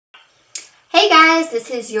Hey guys,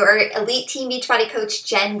 this is your Elite Team Beachbody Coach,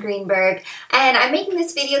 Jen Greenberg, and I'm making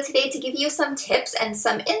this video today to give you some tips and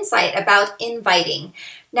some insight about inviting.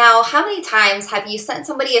 Now, how many times have you sent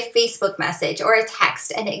somebody a Facebook message or a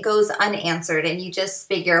text and it goes unanswered and you just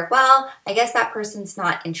figure, well, I guess that person's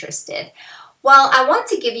not interested? Well, I want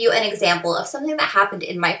to give you an example of something that happened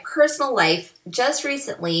in my personal life just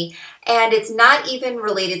recently, and it's not even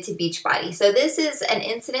related to Beachbody. So this is an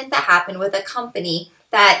incident that happened with a company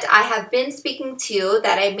that I have been speaking to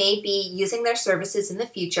that I may be using their services in the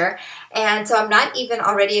future. And so I'm not even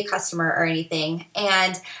already a customer or anything.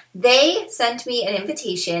 And they sent me an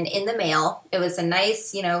invitation in the mail. It was a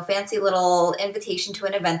nice, fancy little invitation to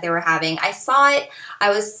an event they were having. I saw it. I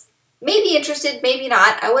was maybe interested, maybe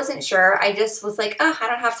not. I wasn't sure. I just was like, oh, I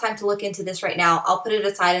don't have time to look into this right now. I'll put it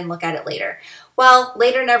aside and look at it later. Well,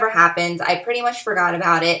 later never happened. I pretty much forgot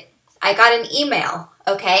about it. I got an email,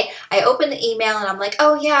 okay? I opened the email and I'm like,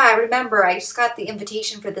 oh yeah, I remember. I just got the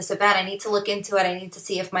invitation for this event. I need to look into it. I need to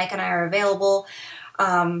see if Mike and I are available,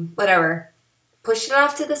 whatever. Pushed it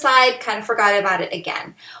off to the side, kind of forgot about it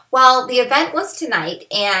again. Well, the event was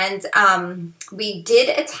tonight and we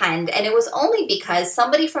did attend, and it was only because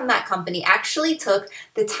somebody from that company actually took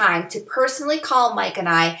the time to personally call Mike and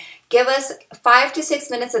I, give us 5 to 6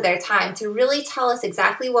 minutes of their time to really tell us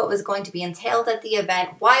exactly what was going to be entailed at the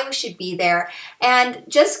event, why we should be there, and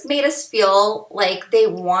just made us feel like they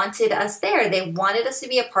wanted us there. They wanted us to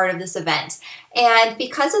be a part of this event. And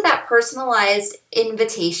because of that personalized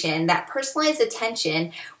invitation, that personalized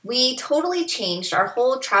attention, we totally changed our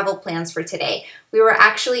whole travel plans for today. We were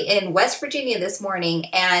actually in West Virginia this morning,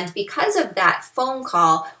 and because of that phone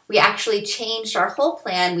call, we actually changed our whole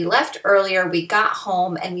plan. We left earlier, we got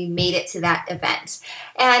home, and we made it to that event.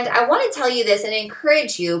 And I want to tell you this and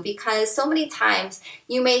encourage you, because so many times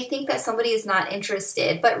you may think that somebody is not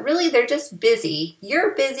interested, but really they're just busy.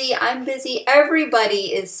 You're busy, I'm busy,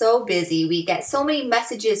 everybody is so busy. We get so many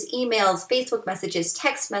messages, emails, Facebook messages,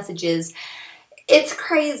 text messages. It's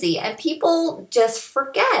crazy, and people just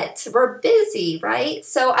forget. We're busy, right?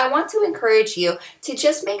 So I want to encourage you to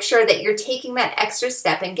just make sure that you're taking that extra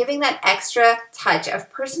step and giving that extra touch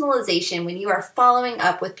of personalization when you are following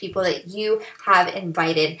up with people that you have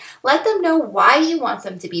invited. Let them know why you want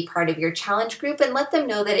them to be part of your challenge group, and let them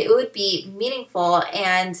know that it would be meaningful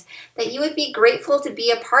and that you would be grateful to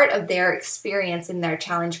be a part of their experience in their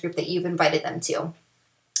challenge group that you've invited them to.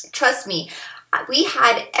 Trust me, we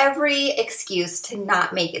had every excuse to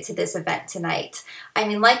not make it to this event tonight. I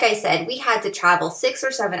mean, like I said, we had to travel 6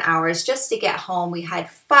 or 7 hours just to get home. We had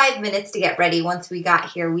 5 minutes to get ready once we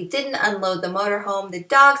got here. We didn't unload the motorhome. The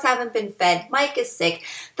dogs haven't been fed. Mike is sick.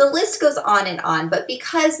 The list goes on and on. But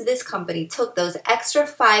because this company took those extra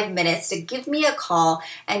 5 minutes to give me a call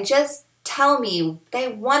and just tell me they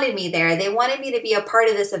wanted me there, they wanted me to be a part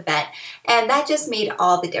of this event, and that just made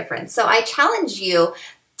all the difference. So I challenge you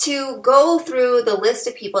to go through the list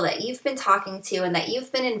of people that you've been talking to and that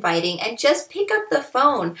you've been inviting, and just pick up the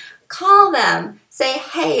phone, call them, say,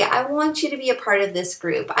 hey, I want you to be a part of this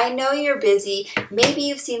group. I know you're busy. Maybe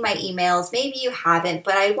you've seen my emails, maybe you haven't,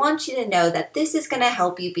 but I want you to know that this is going to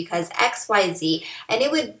help you because X, Y, Z, and it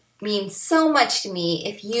would mean so much to me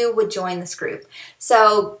if you would join this group.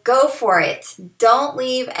 So go for it. Don't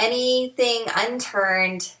leave anything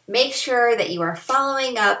unturned. Make sure that you are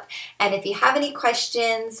following up. And if you have any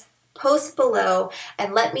questions, post below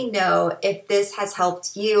and let me know if this has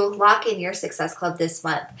helped you lock in your Success Club this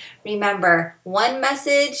month. Remember, one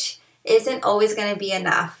message isn't always going to be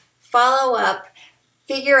enough. Follow up.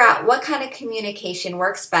 Figure out what kind of communication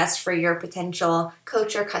works best for your potential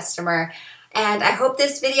coach or customer. And I hope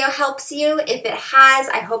this video helps you. If it has,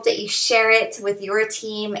 I hope that you share it with your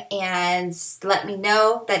team and let me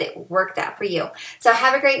know that it worked out for you. So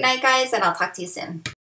have a great night, guys, and I'll talk to you soon.